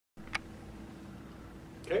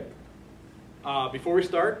Before we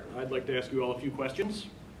start, I'd like to ask you all a few questions.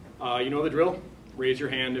 You know the drill. Raise your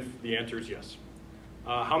hand if the answer is yes.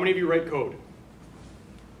 How many of you write code?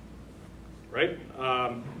 Right?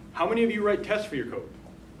 How many of you write tests for your code?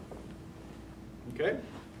 Okay.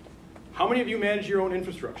 How many of you manage your own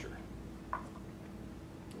infrastructure?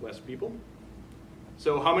 Less people.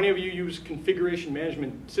 So how many of you use configuration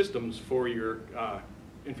management systems for your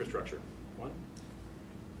infrastructure? 1,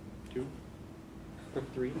 2,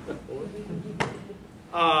 3,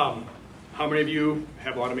 4. How many of you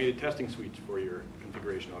have automated testing suites for your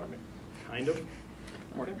configuration automation? Kind of.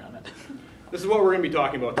 Working on it. This is what we're going to be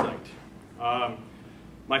talking about tonight.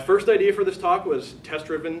 My first idea for this talk was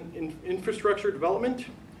test-driven infrastructure development,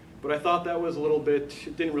 but I thought that was a little bit,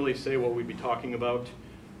 it didn't really say what we'd be talking about.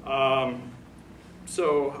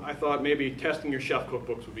 So I thought maybe testing your chef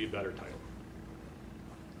cookbooks would be a better title.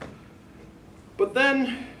 But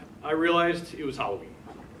then I realized it was Halloween.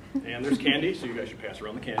 And there's candy, so you guys should pass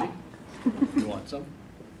around the candy if you want some.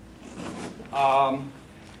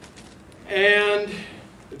 And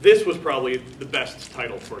this was probably the best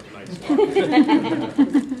title for tonight's talk.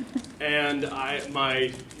 And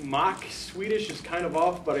my mock Swedish is kind of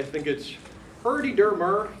off, but I think it's Hurdy der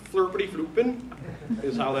Mer Flurpity Floopen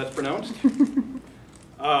is how that's pronounced.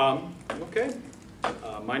 Okay.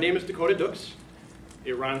 My name is Dakota Dux.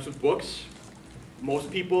 It rhymes with books.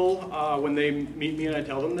 Most people, when they meet me and I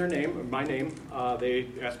tell them their name, or my name, they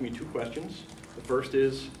ask me 2 questions. The first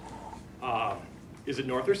is it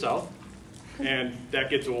north or south? And that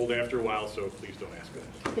gets old after a while, so please don't ask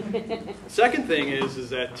that. The second thing is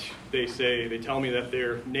that they tell me that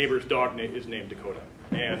their neighbor's dog is named Dakota.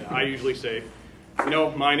 And I usually say, you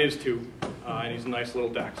know, mine is too, and he's a nice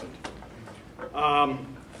little dachshund.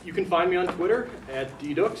 You can find me on Twitter at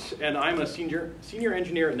 @ddux, and I'm a senior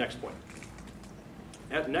engineer at Nextpoint.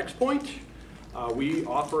 At Nextpoint, we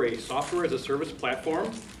offer a software as a service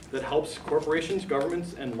platform that helps corporations,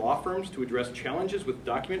 governments, and law firms to address challenges with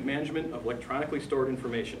document management of electronically stored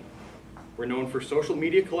information. We're known for social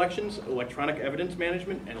media collections, electronic evidence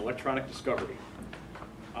management, and electronic discovery.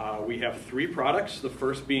 We have 3 products, the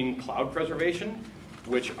first being cloud preservation,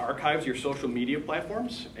 which archives your social media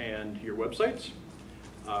platforms and your websites.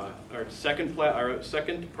 Our second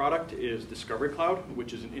product is Discovery Cloud,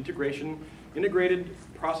 which is an integrated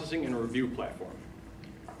processing and review platform.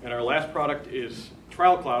 And our last product is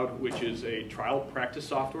Trial Cloud, which is a trial practice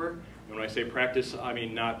software. And when I say practice, I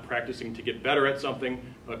mean not practicing to get better at something,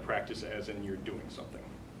 but practice as in you're doing something.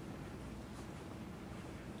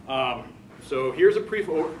 So here's a brief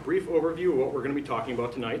overview of what we're going to be talking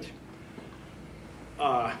about tonight.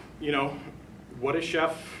 You know, what is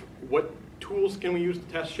Chef? What tools can we use to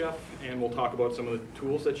test Chef? And we'll talk about some of the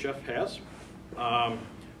tools that Chef has.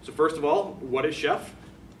 So first of all, what is Chef?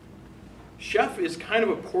 Chef is kind of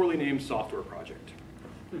a poorly named software project.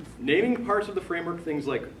 Naming parts of the framework, things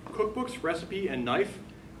like cookbooks, recipe, and knife,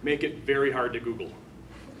 make it very hard to Google.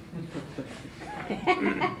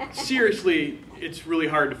 Seriously, it's really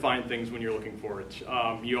hard to find things when you're looking for it.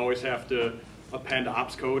 You always have to append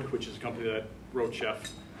ops code, which is a company that wrote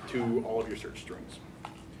Chef, to all of your search strings.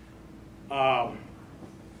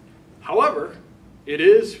 However, it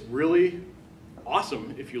is really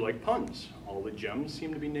awesome if you like puns. All the gems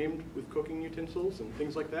seem to be named with cooking utensils and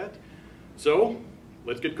things like that. So,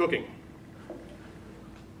 let's get cooking.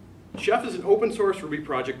 Chef is an open source Ruby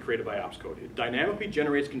project created by Opscode. It dynamically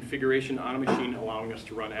generates configuration on a machine, allowing us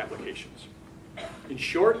to run applications. In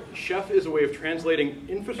short, Chef is a way of translating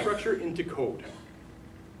infrastructure into code.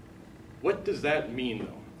 What does that mean,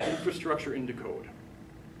 though? Infrastructure into code.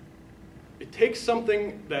 It takes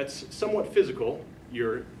something that's somewhat physical,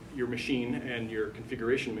 your machine and your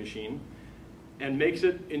configuration machine, and makes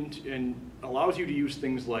it and allows you to use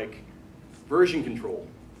things like version control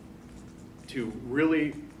to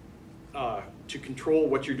really to control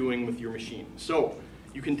what you're doing with your machine. So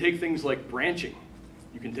you can take things like branching,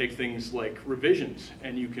 you can take things like revisions,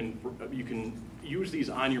 and you can use these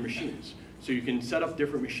on your machines. So you can set up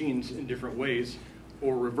different machines in different ways,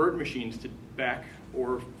 or revert machines to back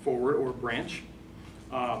or forward or branch.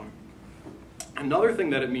 Another thing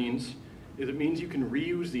that it means is you can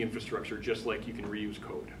reuse the infrastructure just like you can reuse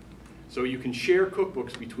code. So you can share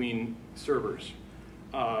cookbooks between servers.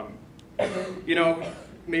 You know,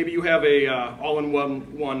 maybe you have a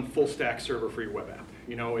all-in-one full-stack server for your web app.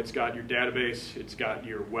 You know, it's got your database, it's got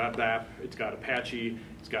your web app, it's got Apache,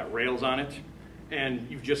 it's got Rails on it, and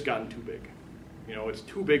you've just gotten too big. You know, it's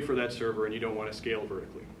too big for that server and you don't want to scale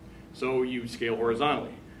vertically. So you scale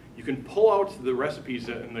horizontally. You can pull out the recipes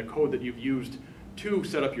and the code that you've used to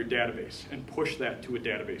set up your database and push that to a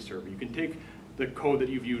database server. You can take the code that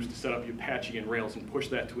you've used to set up Apache and Rails and push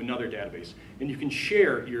that to another database. And you can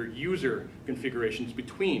share your user configurations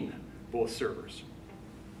between both servers.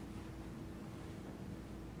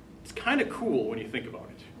 It's kind of cool when you think about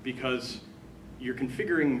it, because you're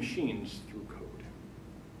configuring machines through code,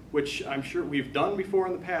 which I'm sure we've done before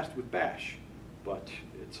in the past with Bash, but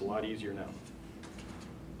it's a lot easier now.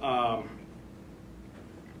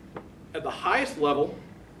 At the highest level,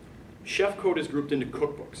 chef code is grouped into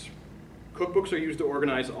cookbooks. Cookbooks are used to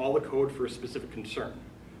organize all the code for a specific concern.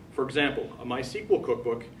 For example, a MySQL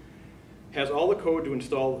cookbook has all the code to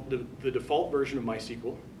install the default version of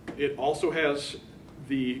MySQL. It also has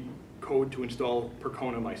the code to install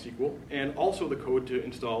Percona MySQL, and also the code to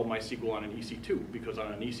install MySQL on an EC2, because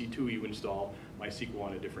on an EC2 you install MySQL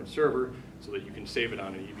on a different server so that you can save it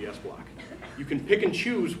on an EBS block. You can pick and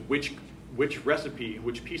choose which recipe,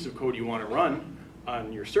 which piece of code you want to run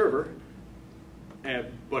on your server,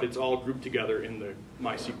 but it's all grouped together in the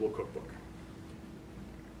MySQL cookbook.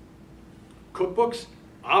 Cookbooks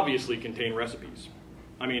obviously contain recipes.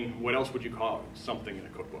 I mean, what else would you call something in a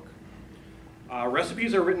cookbook?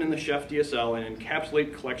 Recipes are written in the Chef DSL and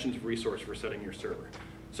encapsulate collections of resource for setting your server.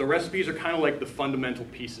 So recipes are kind of like the fundamental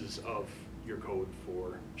pieces of your code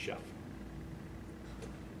for Chef.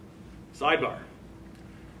 Sidebar.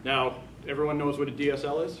 Now, everyone knows what a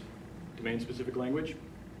DSL is, domain-specific language.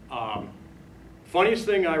 Funniest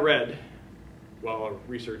thing I read while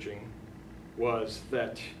researching was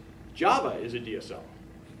that Java is a DSL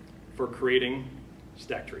for creating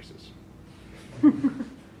stack traces.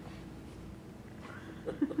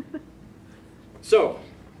 So,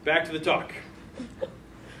 back to the talk.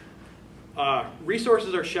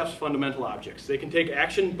 Resources are Chef's fundamental objects. They can take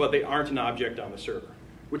action, but they aren't an object on the server,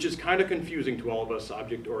 which is kind of confusing to all of us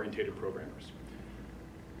object-oriented programmers.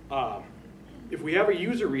 If we have a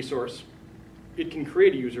user resource, it can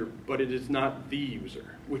create a user, but it is not the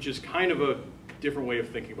user, which is kind of a different way of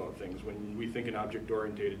thinking about things. When we think in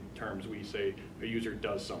object-oriented terms, we say a user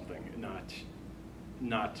does something,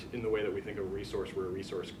 not in the way that we think of a resource, where a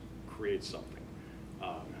resource creates something.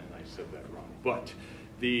 And I said that wrong. But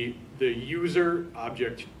the user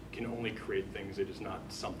object can only create things. It is not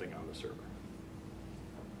something on the server.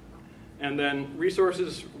 And then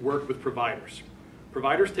resources work with providers.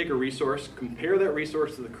 Providers take a resource, compare that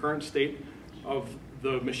resource to the current state of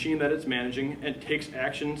the machine that it's managing, and takes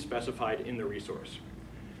action specified in the resource.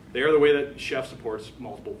 They are the way that Chef supports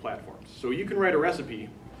multiple platforms. So you can write a recipe,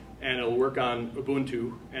 and it'll work on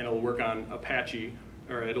Ubuntu, and it'll work on Apache,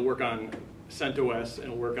 or it'll work on CentOS, and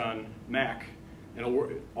it'll work on Mac, and it'll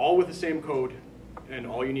work all with the same code, and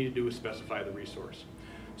all you need to do is specify the resource.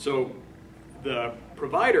 So the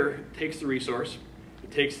provider takes the resource,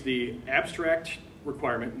 it takes the abstract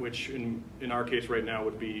requirement, which in our case right now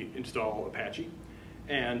would be install Apache,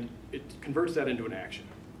 and it converts that into an action.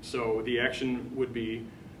 So the action would be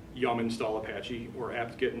yum install Apache, or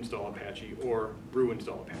apt-get install Apache, or brew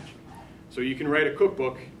install Apache. So you can write a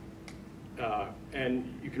cookbook,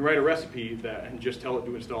 and you can write a recipe and just tell it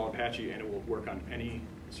to install Apache, and it will work on any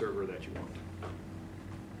server that you want,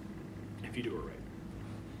 if you do it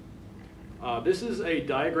right. This is a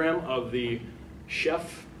diagram of the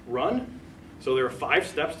Chef run. So there are 5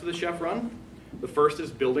 steps to the Chef run. The first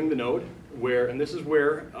is building the node, and this is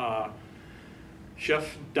where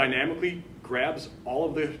Chef dynamically grabs all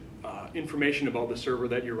of the information about the server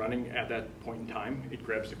that you're running at that point in time. It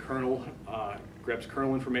grabs the kernel,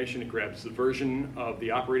 information, it grabs the version of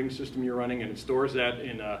the operating system you're running, and it stores that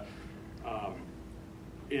in a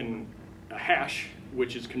hash,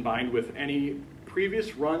 which is combined with any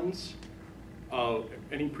previous runs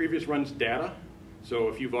data. So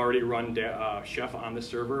if you've already run Chef on this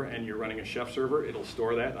server and you're running a Chef server, it'll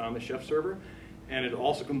store that on the Chef server. And it'll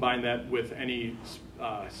also combine that with any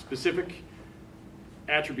specific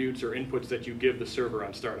attributes or inputs that you give the server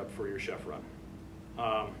on startup for your Chef run.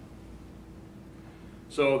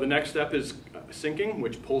 So the next step is syncing,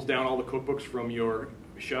 which pulls down all the cookbooks from your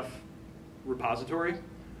Chef repository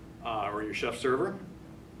or your Chef server.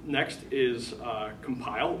 Next is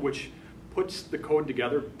compile, which puts the code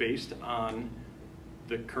together based on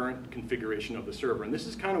the current configuration of the server. And this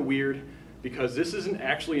is kind of weird because this isn't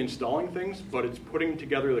actually installing things, but it's putting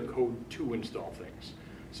together the code to install things.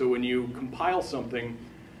 So when you compile something,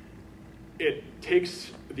 it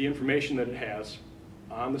takes the information that it has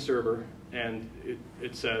on the server, and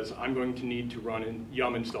it says, I'm going to need to run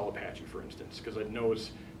yum install Apache, for instance, because it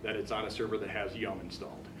knows that it's on a server that has yum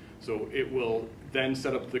installed. So it will then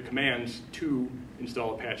set up the commands to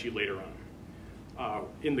install Apache later on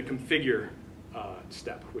in the configure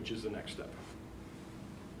step, which is the next step.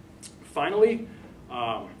 Finally,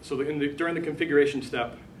 during the configuration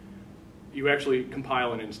step, you actually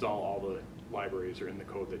compile and install all the libraries or in the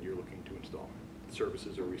code that you're looking to install,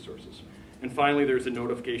 services or resources. And finally, there's a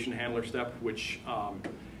notification handler step, which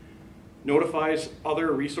notifies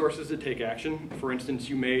other resources to take action. For instance,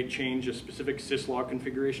 you may change a specific syslog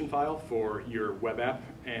configuration file for your web app,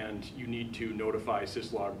 and you need to notify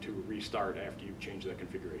syslog to restart after you've changed that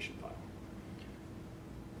configuration file.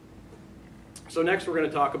 So next we're going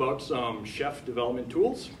to talk about some chef development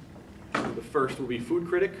tools. The first will be Food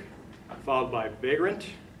Critic, followed by Vagrant,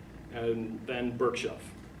 and then BurkeChef.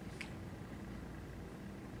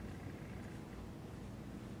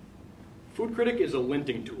 Food Critic is a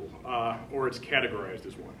linting tool, or it's categorized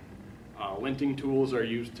as one. Linting tools are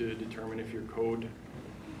used to determine if your code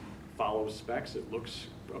follows specs, it looks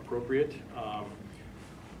appropriate.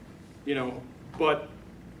 But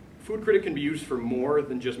Food Critic can be used for more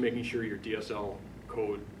than just making sure your DSL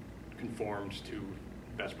code conforms to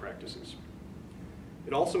best practices.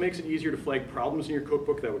 It also makes it easier to flag problems in your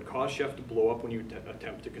cookbook that would cause Chef to blow up when you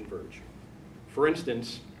attempt to converge. For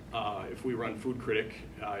instance, if we run Food Critic,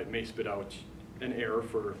 it may spit out an error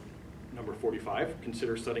for number 45.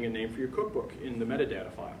 Consider setting a name for your cookbook in the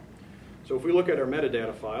metadata file. So if we look at our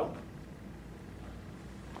metadata file,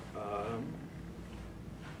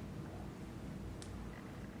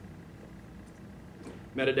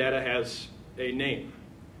 metadata has a name.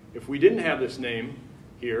 If we didn't have this name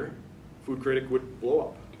here, Food Critic would blow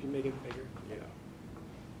up. Can you make it bigger?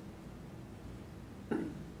 Yeah.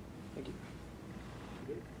 Thank you.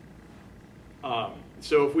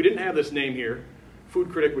 So if we didn't have this name here,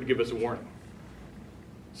 Food Critic would give us a warning.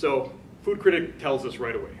 So Food Critic tells us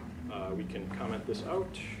right away. We can comment this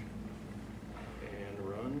out and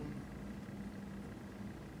run.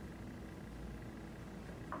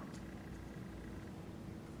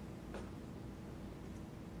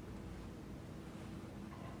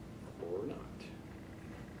 Or not.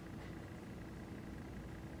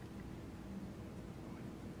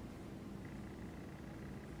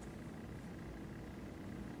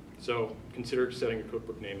 So consider setting a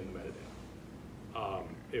cookbook name in the metadata.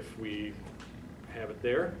 If we have it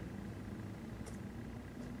there,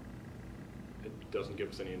 it doesn't give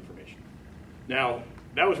us any information. Now,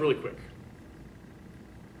 that was really quick.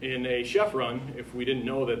 In a chef run, if we didn't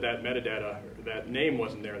know that that metadata, or that name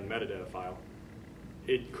wasn't there in the metadata file,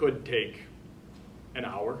 it could take an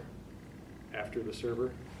hour after the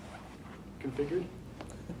server configured.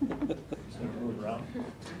 Move around.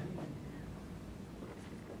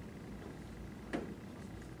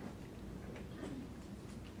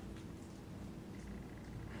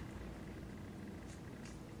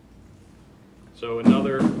 So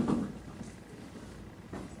another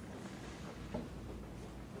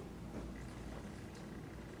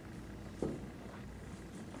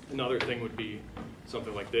thing would be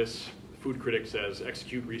something like this. Food Critic says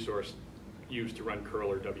execute resource used to run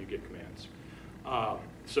curl or wget commands.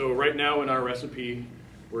 So right now in our recipe,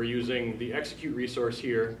 we're using the execute resource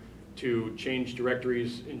here to change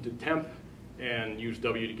directories into temp and use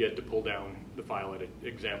wget to pull down the file at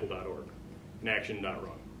example.org and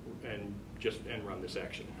action.run and run this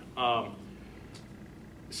action.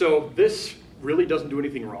 So this really doesn't do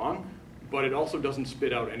anything wrong, but it also doesn't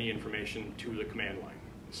spit out any information to the command line.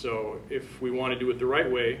 So if we want to do it the right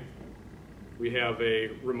way, we have a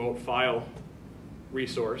remote file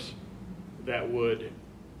resource that would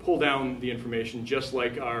pull down the information just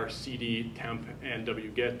like our cd, temp, and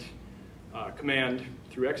wget command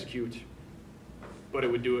through execute, but it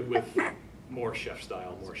would do it with more chef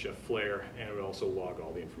style, more chef flair, and it would also log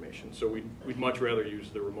all the information. So we'd much rather use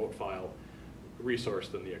the remote file resource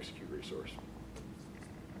than the execute resource.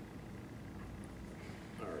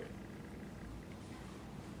 All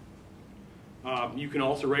right. You can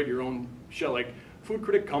also write your own shell. Like Food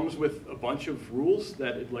Critic comes with a bunch of rules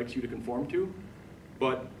that it likes you to conform to,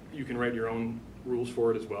 but you can write your own rules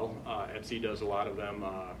for it as well. Etsy does a lot of them.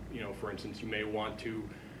 For instance, you may want to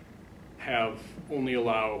only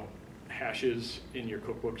allow hashes in your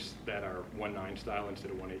cookbooks that are 1.9 style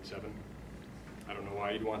instead of 1.8.7. I don't know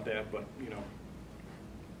why you'd want that, but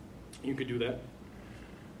you could do that.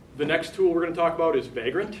 The next tool we're going to talk about is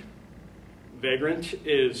Vagrant. Vagrant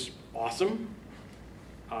is awesome.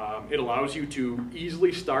 It allows you to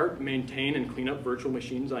easily start, maintain, and clean up virtual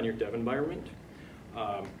machines on your dev environment.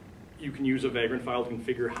 You can use a Vagrant file to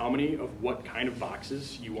configure how many of what kind of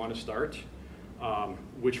boxes you want to start,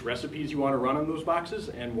 which recipes you want to run on those boxes,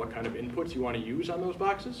 and what kind of inputs you want to use on those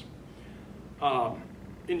boxes.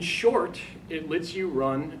 In short, it lets you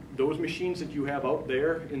run those machines that you have out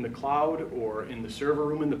there in the cloud or in the server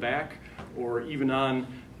room in the back or even on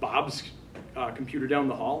Bob's computer down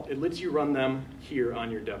the hall. It lets you run them here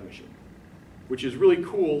on your dev machine, which is really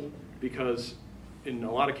cool because in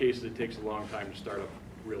a lot of cases it takes a long time to start up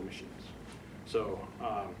real machines. So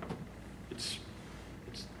it's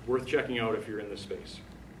worth checking out if you're in this space.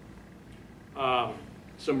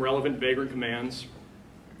 Some relevant Vagrant commands.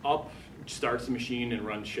 Up starts the machine and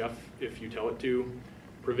runs chef if you tell it to.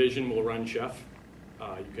 Provision will run chef.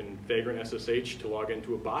 You can Vagrant SSH to log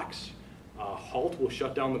into a box. Halt will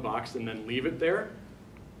shut down the box and then leave it there.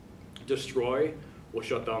 Destroy will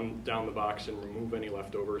shut down the box and remove any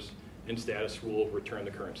leftovers. And status will return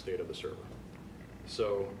the current state of the server.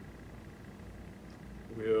 So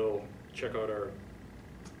we'll check out our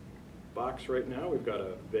box right now. We've got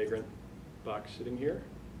a Vagrant box sitting here,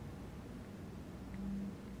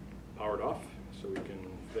 powered off, so we can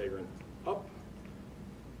Vagrant up.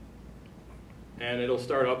 And it'll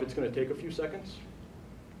start up. It's going to take a few seconds.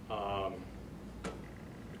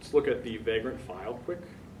 Let's look at the Vagrant file quick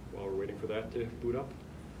while we're waiting for that to boot up.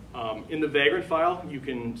 In the Vagrant file, you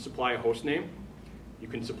can supply a host name. You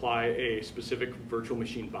can supply a specific virtual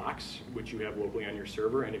machine box, which you have locally on your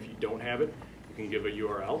server, and if you don't have it, you can give a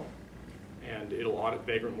URL, and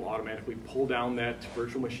Vagrant will automatically pull down that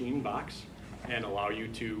virtual machine box and allow you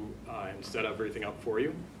to and set everything up for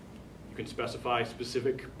you. You can specify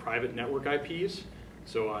specific private network IPs.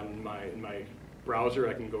 So in my browser,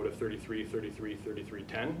 I can go to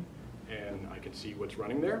 33.33.33.10, and I can see what's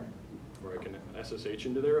running there, or I can SSH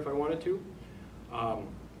into there if I wanted to.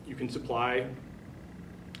 You can supply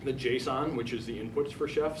the JSON, which is the inputs for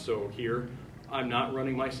Chef. So here, I'm not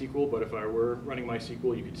running MySQL, but if I were running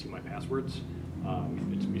MySQL, you could see my passwords.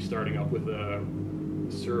 It's me starting up with a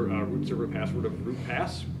root server password of root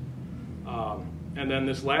pass. And then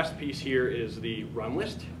this last piece here is the run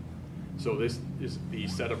list. So this is the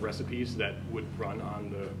set of recipes that would run on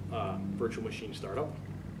the virtual machine startup.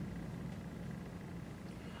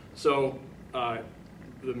 So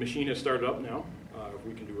the machine has started up now. If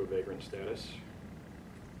we can do a Vagrant status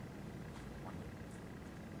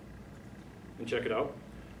and check it out.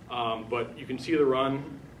 But you can see the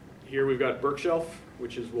run. Here we've got Berkshelf,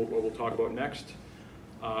 which is what we'll talk about next.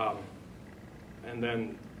 And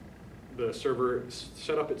then the server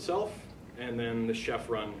setup itself, and then the chef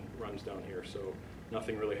runs down here. So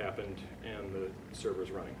nothing really happened, and the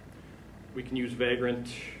server's running. We can use Vagrant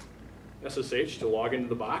SSH to log into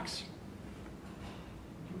the box.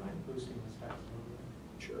 Do you mind boosting this back a little bit?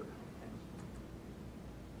 Sure.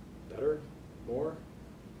 Better? More?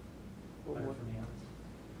 Better for me.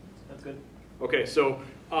 That's good. Okay, so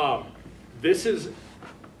this is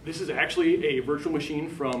actually a virtual machine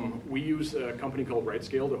from, we use a company called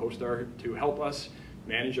RightScale to help us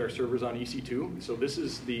manage our servers on EC2. So this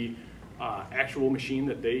is the actual machine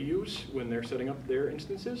that they use when they're setting up their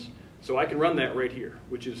instances. So I can run that right here,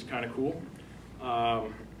 which is kind of cool.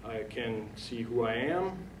 I can see who I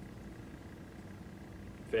am,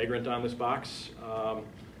 Vagrant on this box,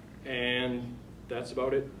 and that's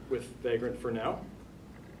about it with Vagrant for now.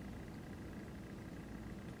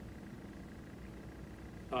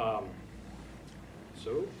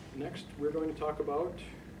 So next we're going to talk about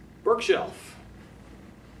Berkshelf.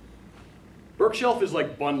 Berkshelf is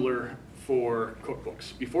like Bundler for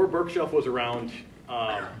cookbooks. Before Berkshelf was around,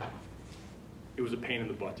 it was a pain in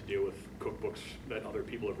the butt to deal with cookbooks that other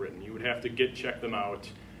people have written. You would have to check them out,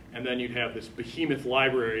 and then you'd have this behemoth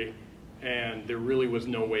library, and there really was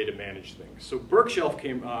no way to manage things. So Berkshelf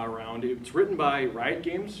came around. It's written by Riot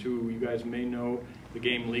Games, who you guys may know the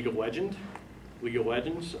game League of Legends.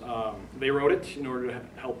 They wrote it in order to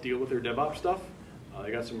help deal with their DevOps stuff. They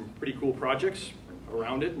got some pretty cool projects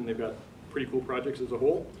around it, and they've got pretty cool projects as a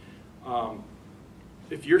whole.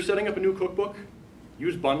 If you're setting up a new cookbook,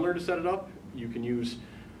 use Bundler to set it up. You can use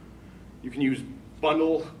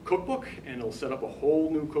Bundle Cookbook, and it'll set up a whole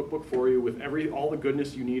new cookbook for you with all the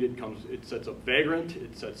goodness you need. It sets up Vagrant,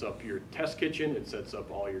 it sets up your test kitchen, it sets up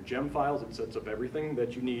all your gem files, it sets up everything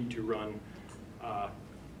that you need to run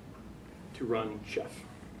Chef.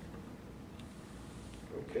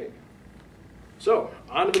 Okay, so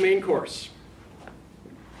on to the main course.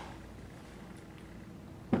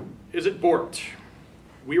 Is it borked?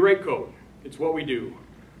 We write code. It's what we do.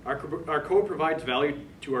 Our code provides value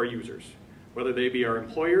to our users, whether they be our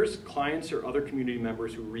employers, clients, or other community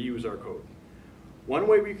members who reuse our code. One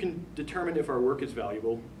way we can determine if our work is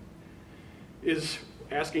valuable is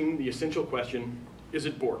asking the essential question, is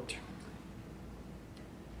it borked?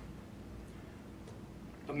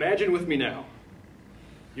 Imagine with me now,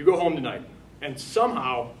 you go home tonight, and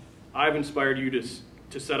somehow I've inspired you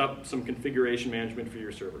to set up some configuration management for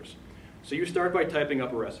your servers. So you start by typing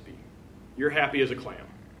up a recipe. You're happy as a clam.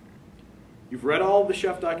 You've read all of the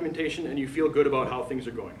chef documentation, and you feel good about how things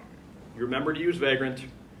are going. You remember to use Vagrant,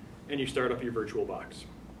 and you start up your virtual box.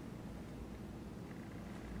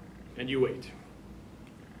 and you wait.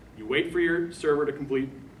 You wait for your server to complete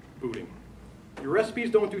booting. Your recipes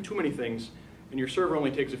don't do too many things, and your server only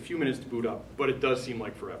takes a few minutes to boot up, but it does seem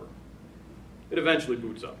like forever. It eventually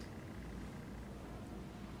boots up.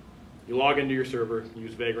 You log into your server,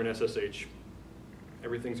 use Vagrant SSH.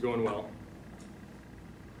 Everything's going well.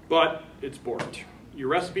 But it's borked. Your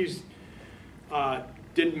recipes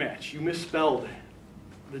didn't match. You misspelled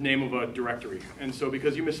the name of a directory. And so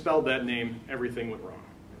because you misspelled that name, everything went wrong.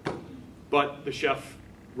 But the chef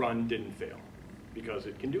run didn't fail because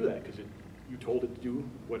it can do that, because you told it to do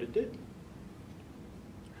what it did.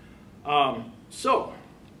 So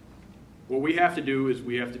what we have to do is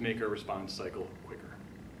we have to make our response cycle quicker.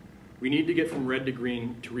 We need to get from red to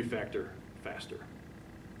green to refactor faster.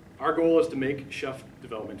 Our goal is to make chef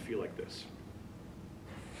development feel like this.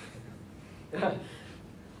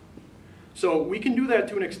 So we can do that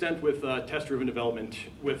to an extent with test-driven development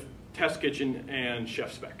with Test Kitchen and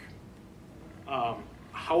Chef Spec.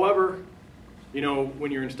 However, you know,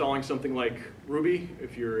 when you're installing something like Ruby,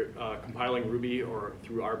 if you're compiling Ruby or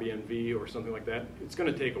through RBNV or something like that, it's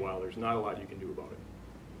going to take a while. There's not a lot you can do about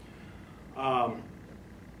it.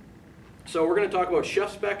 So we're going to talk about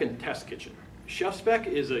Chef Spec and Test Kitchen. Chef Spec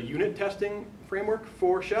is a unit testing framework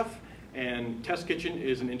for Chef, and Test Kitchen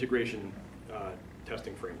is an integration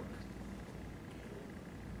testing framework.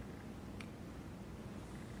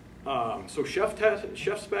 So Chef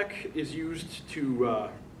Spec is used to,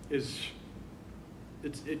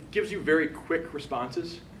 it gives you very quick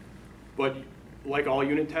responses, but like all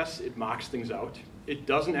unit tests, it mocks things out. It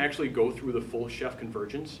doesn't actually go through the full Chef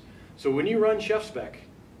convergence. So when you run Chef Spec,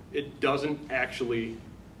 it doesn't actually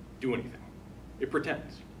do anything. It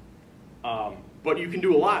pretends. But you can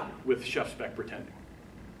do a lot with Chef Spec pretending.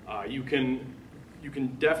 You can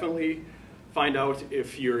definitely find out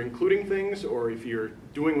if you're including things or if you're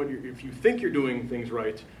doing if you think you're doing things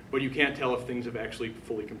right, but you can't tell if things have actually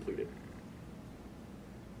fully completed.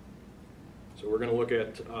 So we're going to look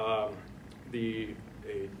at a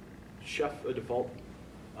default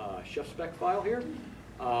Chef Spec file here.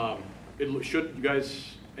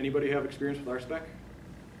 Anybody have experience with RSpec?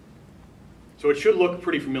 So it should look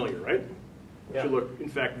pretty familiar, right? It should look, in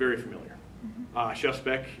fact, very familiar. Chef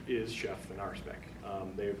Spec is Chef and RSpec.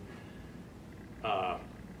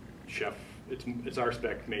 Chef, it's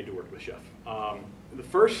RSpec made to work with Chef. The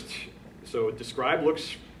first, so describe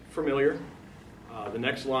looks familiar. The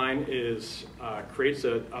next line is creates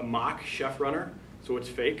a mock Chef runner, so it's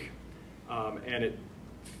fake, and it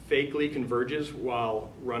fakely converges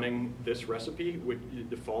while running this recipe, which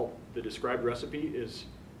the described recipe is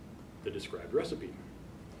the described recipe.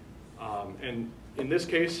 And in this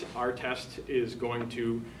case, our test is going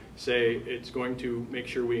to say it's going to make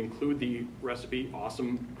sure we include the recipe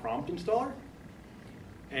awesome prompt installer,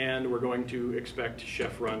 and we're going to expect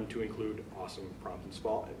Chef Run to include awesome prompt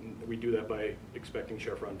install. And we do that by expecting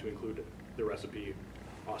Chef Run to include the recipe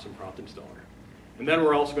awesome prompt installer. And then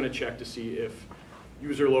we're also going to check to see if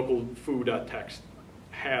user local foo.txt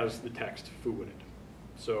has the text foo in it.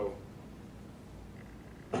 So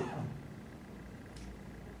to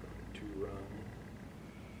run.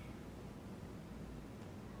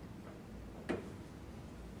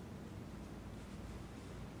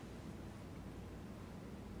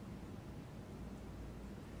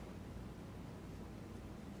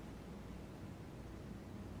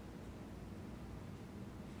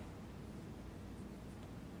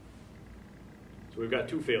 So we've got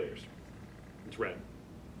two failures. It's red.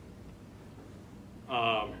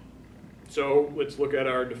 So let's look at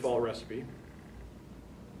our default recipe.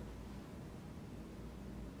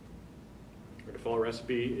 Our default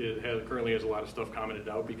recipe currently has a lot of stuff commented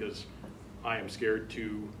out because I am scared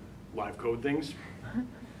to live code things.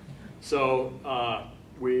 So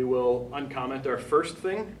we will uncomment our first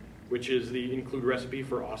thing, which is the include recipe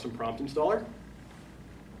for awesome prompt installer.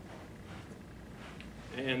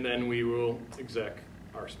 And then we will exec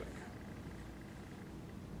RSpec.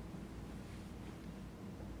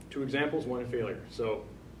 2 examples, 1 failure. So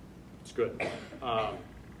it's good.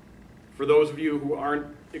 For those of you who aren't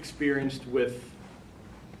experienced with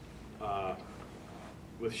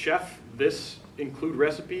Chef, this include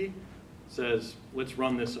recipe says let's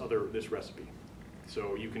run this recipe.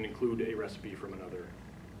 So you can include a recipe from another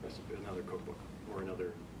cookbook or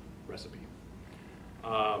another recipe.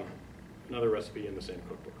 Another recipe in the same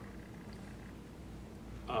cookbook.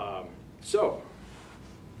 So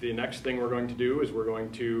the next thing we're going to do is we're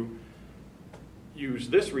going to use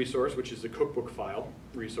this resource, which is the cookbook file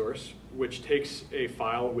resource, which takes a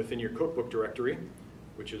file within your cookbook directory,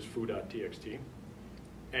 which is foo.txt,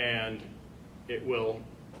 and it will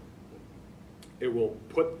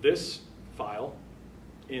put this file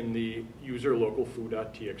in the user local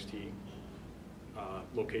foo.txt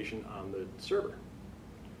location on the server.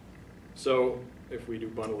 So if we do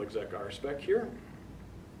bundle exec rspec here,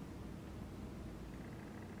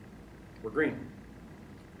 we're green.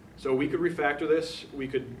 So we could refactor this. We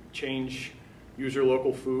could change user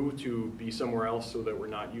local foo to be somewhere else so that we're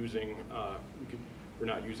not using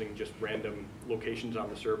just random locations on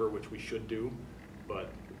the server, which we should do, but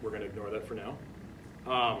we're going to ignore that for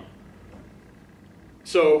now.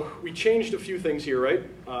 So we changed a few things here, right?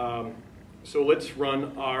 So let's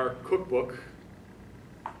run our cookbook.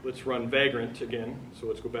 Let's run Vagrant again. So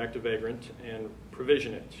let's go back to Vagrant and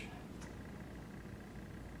provision it,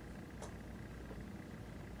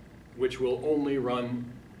 which will only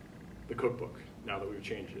run the cookbook now that we've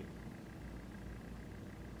changed it.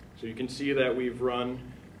 So you can see that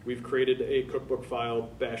we've created a cookbook file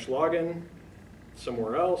bash login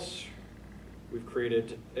somewhere else. We've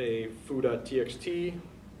created a foo.txt.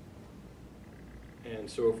 And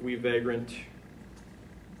so if we Vagrant,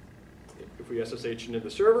 if we SSH into the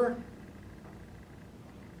server,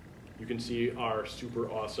 you can see our super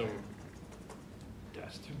awesome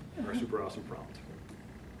test, our super awesome prompt.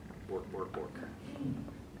 Bork, bork, bork.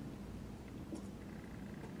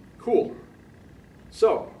 Cool.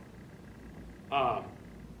 So, our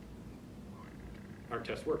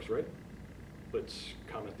test works, right? Let's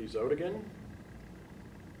comment these out again,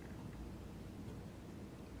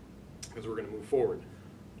 because we're going to move forward.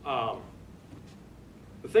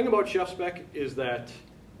 The thing about ChefSpec is that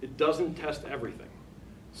it doesn't test everything.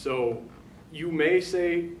 So you may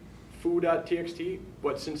say foo.txt,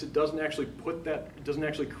 but since it doesn't actually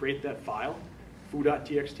create that file,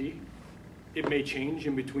 foo.txt, it may change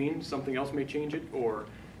in between. Something else may change it, or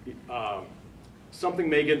something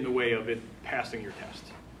may get in the way of it passing your test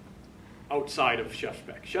outside of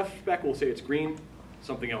ChefSpec. ChefSpec will say it's green,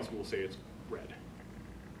 something else will say it's red.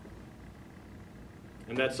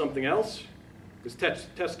 And that something else is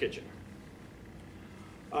Test Kitchen.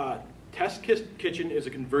 Test Kitchen is a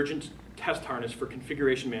convergent test harness for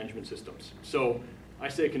configuration management systems. So I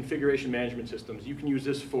say configuration management systems. You can use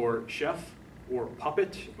this for Chef or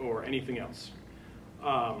Puppet or anything else.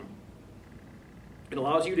 It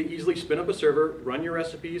allows you to easily spin up a server, run your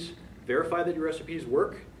recipes, verify that your recipes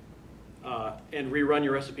work, and rerun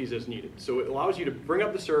your recipes as needed. So it allows you to bring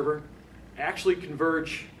up the server, actually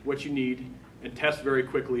converge what you need, and test very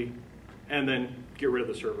quickly, and then get rid of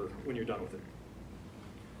the server when you're done with it.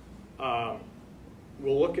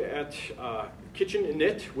 We'll look at kitchen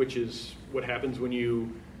init, which is what happens when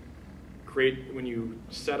you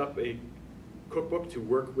set up a cookbook to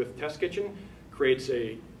work with Test Kitchen, creates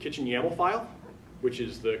a kitchen YAML file, which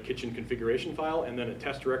is the kitchen configuration file, and then a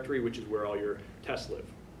test directory, which is where all your tests live.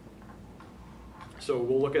 So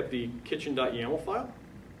we'll look at the kitchen.yaml file.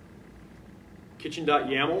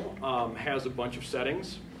 Kitchen.yaml has a bunch of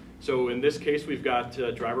settings. So in this case, we've got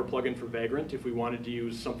a driver plugin for Vagrant. If we wanted to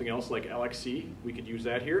use something else like LXC, we could use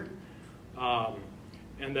that here.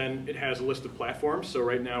 And then it has a list of platforms. So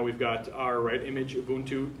right now we've got our right image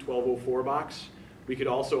Ubuntu 12.04 box. We could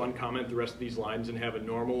also uncomment the rest of these lines and have a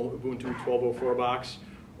normal Ubuntu 12.04 box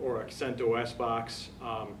or a CentOS box.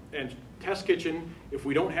 And Test Kitchen, if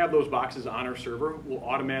we don't have those boxes on our server, will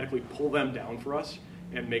automatically pull them down for us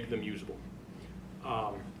and make them usable.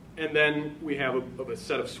 And then we have a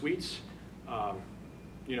set of suites,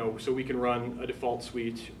 so we can run a default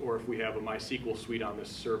suite, or if we have a MySQL suite on this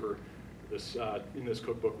server, in this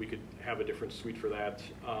cookbook, we could have a different suite for that.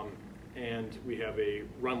 And we have a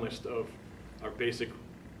run list of our basic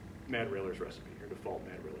MadRailers recipe, or default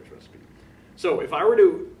MadRailers recipe. So if I were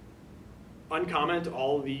to uncomment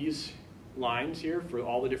all of these lines here for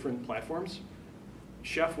all the different platforms,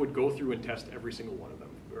 Chef would go through and test every single one of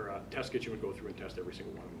them, or Test Kitchen would go through and test every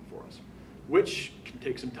single one of them for us, which can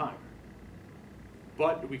take some time.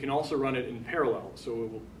 But we can also run it in parallel, so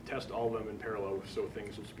it will test all of them in parallel, so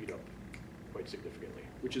things will speed up quite significantly,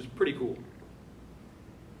 which is pretty cool.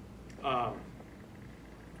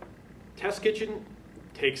 Test Kitchen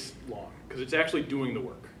takes long, because it's actually doing the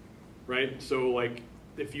work, right? So like,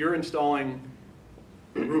 if you're installing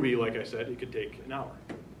Ruby, like I said, it could take an hour.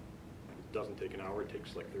 It doesn't take an hour, it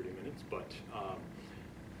takes like 30 minutes, but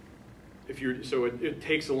it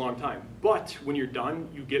takes a long time. But when you're done,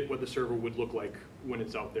 you get what the server would look like when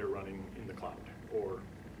it's out there running in the cloud, or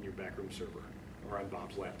in your backroom server, or on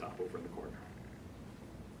Bob's laptop over in the corner.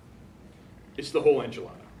 It's the whole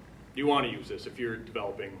enchilada. You want to use this if you're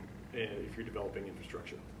developing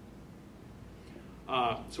infrastructure.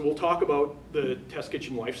 So we'll talk about the Test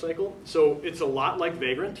Kitchen lifecycle. So it's a lot like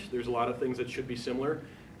Vagrant. There's a lot of things that should be similar.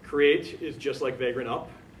 Create is just like Vagrant Up.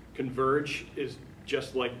 Converge is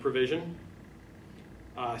just like Provision.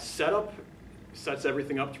 Setup sets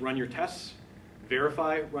everything up to run your tests.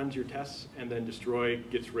 Verify runs your tests, and then destroy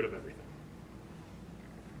gets rid of everything.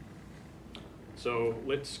 So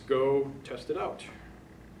let's go test it out.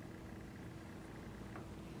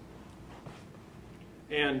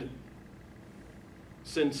 And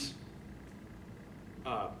since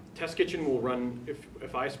Test Kitchen will run,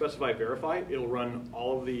 if I specify verify, it'll run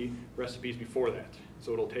all of the recipes before that.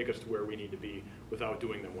 So it'll take us to where we need to be without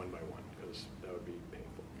doing them one by one, because that would be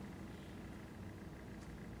painful.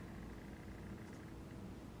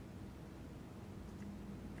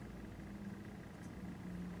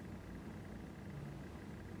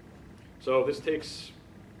 So this takes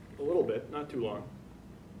a little bit, not too long.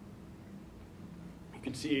 You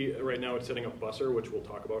can see right now it's setting up Busser, which we'll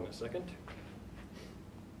talk about in a second.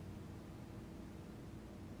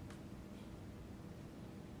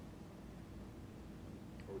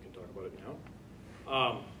 Or we can talk about it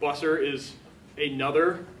now. Busser is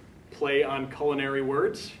another play on culinary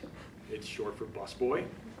words. It's short for busboy.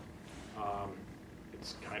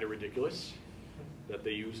 It's kind of ridiculous that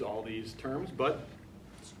they use all these terms, but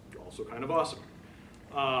it's also kind of awesome.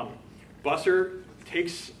 Busser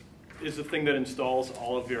is the thing that installs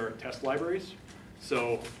all of your test libraries.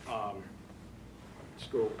 So let's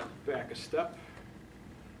go back a step.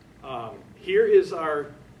 Here is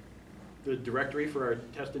the directory for our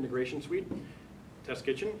test integration suite, Test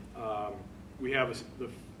Kitchen. We have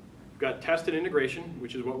got test and integration,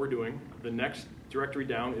 which is what we're doing. The next directory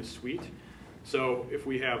down is suite. So if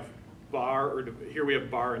we have bar, or here we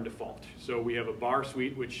have bar and default. So we have a bar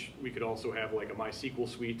suite, which we could also have like a MySQL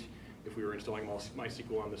suite if we were installing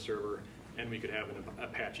MySQL on the server, and we could have an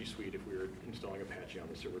Apache suite if we were installing Apache on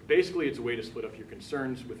the server. Basically, it's a way to split up your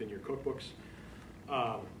concerns within your cookbooks.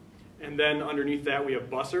 And then underneath that, we have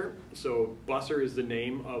Busser. So Busser is the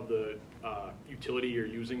name of the utility you're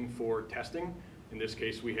using for testing. In this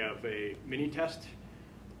case, we have a mini test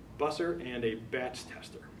Busser and a BATS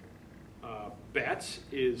tester. BATS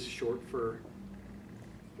is short for,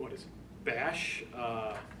 what is it? Bash.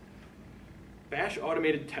 Bash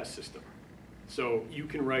Automated Test System. So you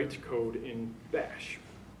can write code in Bash.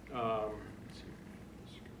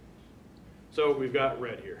 So we've got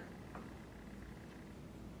red here.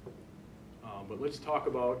 But let's talk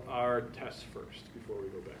about our tests first before we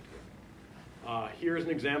go back to that. Here's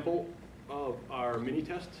an example of our mini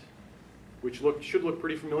test, which should look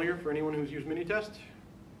pretty familiar for anyone who's used mini test.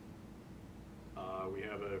 We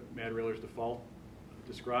have a MadRailers default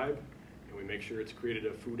describe, and we make sure it's created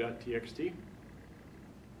a foo.txt.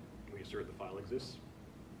 We assert the file exists.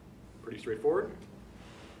 Pretty straightforward.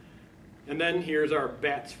 And then here's our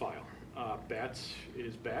BATS file. BATS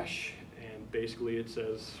is bash, and basically it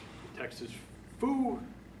says the text is foo.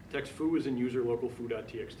 Text foo is in user local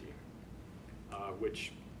foo.txt,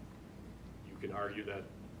 which you can argue that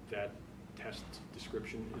that test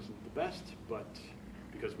description isn't the best, but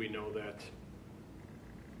because we know that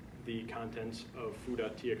the contents of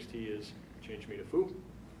foo.txt is change me to foo.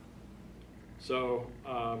 So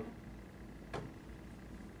our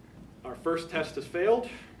first test has failed.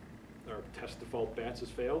 Our test default BATS has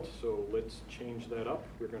failed, so let's change that up.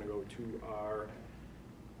 We're going to go to our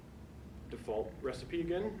default recipe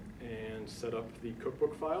again and set up the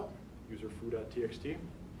cookbook file, user foo.txt.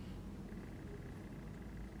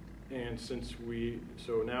 And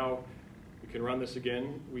so now we can run this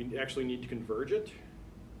again. We actually need to converge it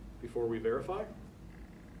before we verify.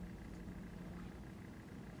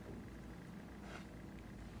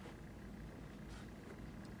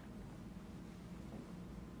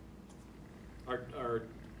 Our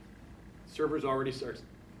server's already, our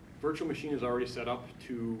virtual machine is already set up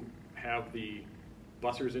to have the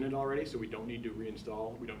bussers in it already, so we don't need to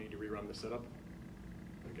reinstall, we don't need to rerun the setup.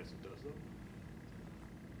 I guess it does though.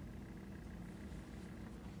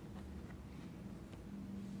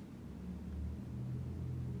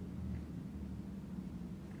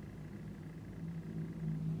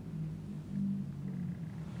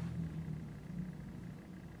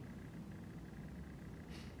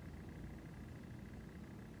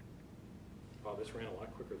 Wow, this ran a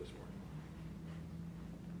lot quicker this morning.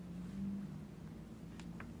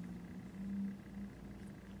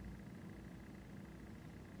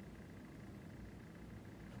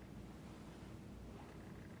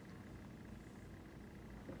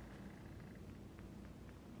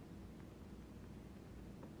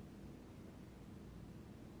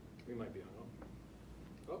 We might be on.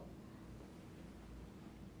 Oh.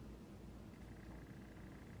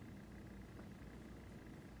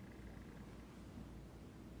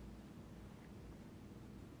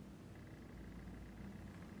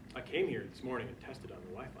 I came here this morning and tested on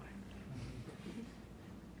the Wi-Fi.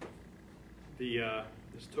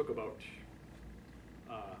 This took about,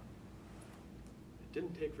 it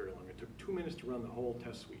didn't take very long. It took 2 minutes to run the whole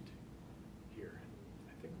test suite here.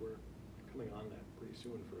 I think we're coming on that pretty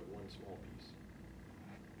soon for one small piece.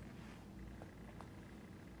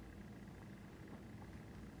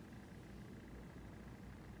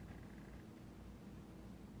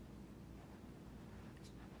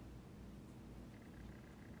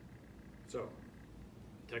 So,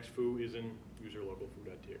 text foo is in user local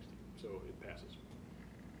foo.txt, so it passes.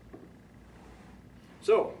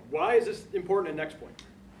 So, why is this important in Nextpoint?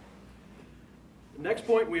 In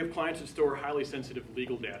Nextpoint, we have clients that store highly sensitive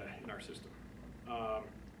legal data in our system.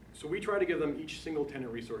 So we try to give them each single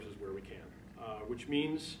tenant resources where we can, which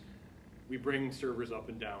means we bring servers up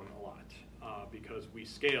and down a lot because we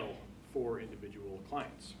scale for individual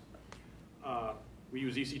clients. We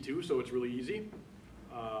use EC2, so it's really easy.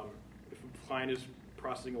 If a client is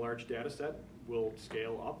processing a large data set, we'll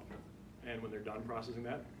scale up, and when they're done processing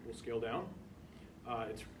that, we'll scale down.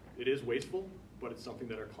 It is wasteful, but it's something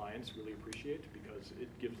that our clients really appreciate because it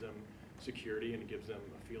gives them security and it gives them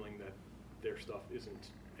a feeling that their stuff isn't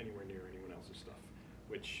anywhere near anyone else's stuff,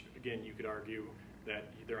 which, again, you could argue that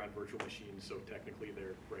they're on virtual machines, so technically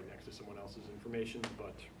they're right next to someone else's information,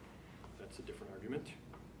 but that's a different argument.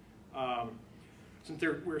 Since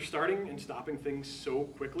we're starting and stopping things so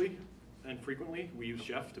quickly and frequently, we use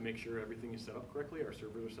Chef to make sure everything is set up correctly, our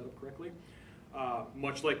servers are set up correctly.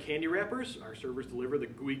 Much like candy wrappers, our servers deliver the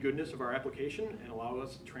gooey goodness of our application and allow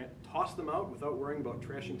us to toss them out without worrying about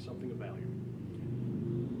trashing something of value.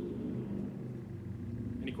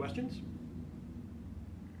 Any questions?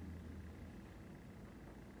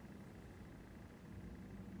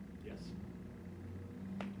 Yes.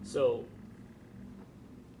 So,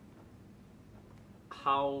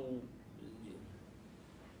 how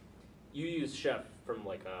you use Chef from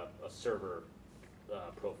like a server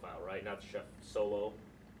profile, right? Not Chef solo.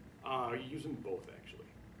 You use them both, actually.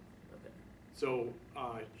 Okay. So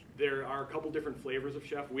there are a couple different flavors of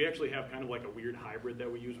Chef. We actually have kind of like a weird hybrid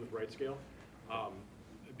that we use with RightScale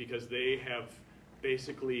because they have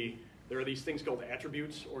basically, there are these things called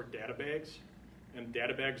attributes or data bags. And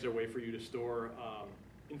data bags are a way for you to store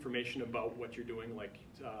information about what you're doing, like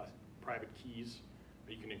private keys.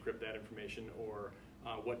 You can encrypt that information, or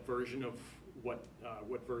what version of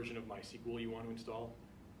MySQL you want to install.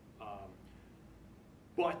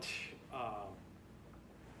 But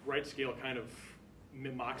RightScale kind of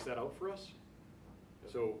mocks that out for us.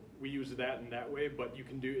 So we use that in that way, but you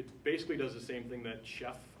can do, it basically does the same thing that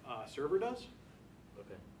Chef server does.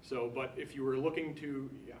 Okay. So, but if you were looking to,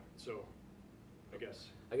 yeah, so I guess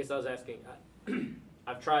I was asking,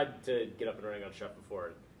 I've tried to get up and running on Chef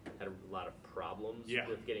before. Had a lot of problems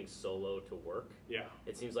with getting solo to work. Yeah.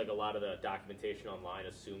 It seems like a lot of the documentation online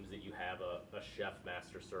assumes that you have a Chef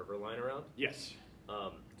master server lying around. Yes.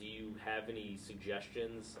 Do you have any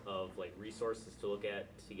suggestions of like resources to look at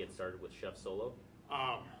to get started with Chef solo?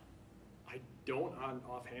 I don't on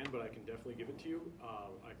offhand, but I can definitely give it to you.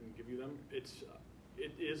 I can give you them. It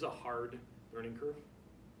is a hard learning curve.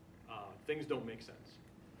 Things don't make sense.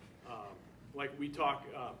 Like we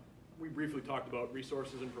briefly talked about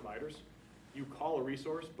resources and providers. You call a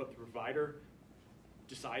resource, but the provider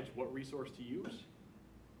decides what resource to use.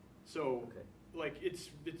 So, like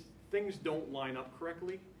things don't line up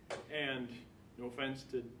correctly. And no offense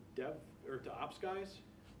to dev or to ops guys,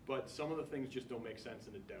 but some of the things just don't make sense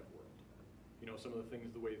in a dev world. You know, some of the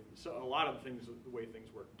things a lot of the things the way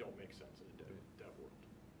things work don't make sense in a dev world.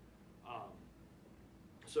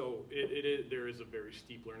 So there is a very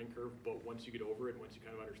steep learning curve, but once you get over it, once you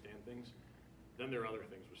kind of understand things, then there are other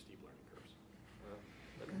things with steep learning curves,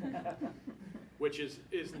 which is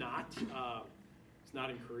not it's not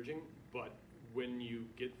encouraging. But when you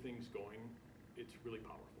get things going, it's really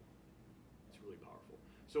powerful. It's really powerful.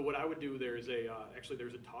 So what I would do, there's a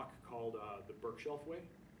talk called the Berkshelf Way.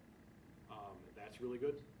 That's really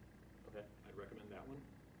good. Okay, I'd recommend that one.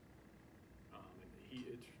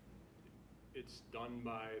 And it's done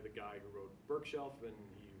by the guy who wrote Berkshelf, and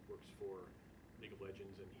he works for League of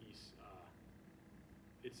Legends, and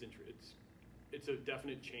it's a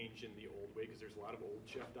definite change in the old way because there's a lot of old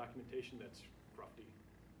Chef documentation that's crufty.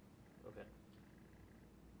 Okay.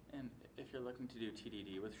 And if you're looking to do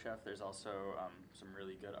TDD with Chef, there's also some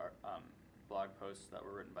really good blog posts that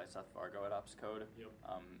were written by Seth Vargo at OpsCode,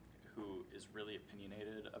 who is really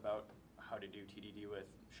opinionated about how to do TDD with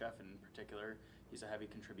Chef in particular. He's a heavy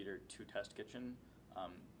contributor to Test Kitchen,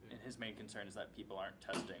 and his main concern is that people aren't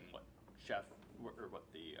testing what Chef or what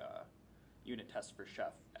the unit tests for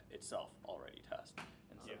Chef itself already test.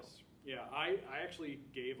 And so, yes, yeah, I actually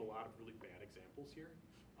gave a lot of really bad examples here,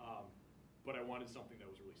 but I wanted something that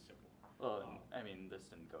was really simple. Well, I mean, this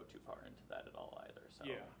didn't go too far into that at all either. So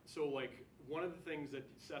yeah. So like one of the things that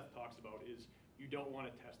Seth talks about is you don't want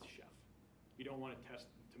to test Chef. You don't want to test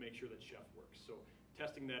to make sure that Chef works. So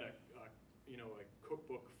testing that a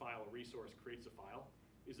cookbook file, a resource creates a file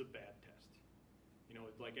is a bad test. You know,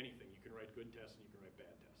 it's like anything. You can write good tests and you can write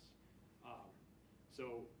bad tests.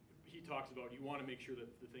 So he talks about you want to make sure that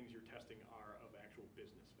the things you're testing are of actual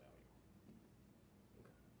business value.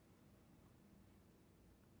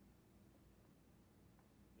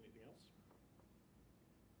 Anything else?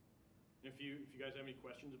 And if you guys have any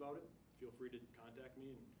questions about it, feel free to contact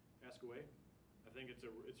me and ask away. I think it's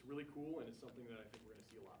really cool, and it's something that I think we're going to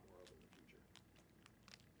see a lot more of in the future.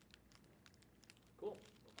 Cool.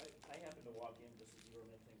 I happened to walk in just as you were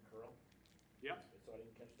mentioning curl. Yeah. So I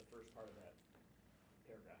didn't catch the first part of that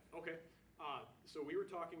paragraph. Okay. So we were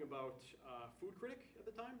talking about Food Critic at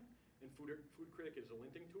the time, and Food Critic is a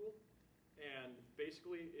linting tool. And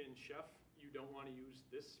basically in Chef, you don't want to use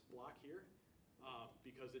this block here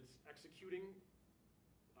because it's executing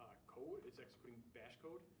code. It's executing bash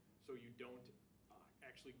code, so you don't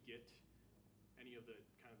actually get any of the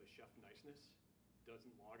kind of the Chef niceness. It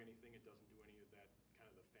doesn't log anything. It doesn't do any of that kind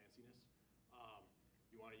of the fanciness.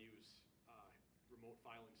 You want to use remote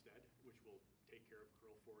file instead, which will take care of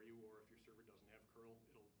curl for you, or if your server doesn't have curl,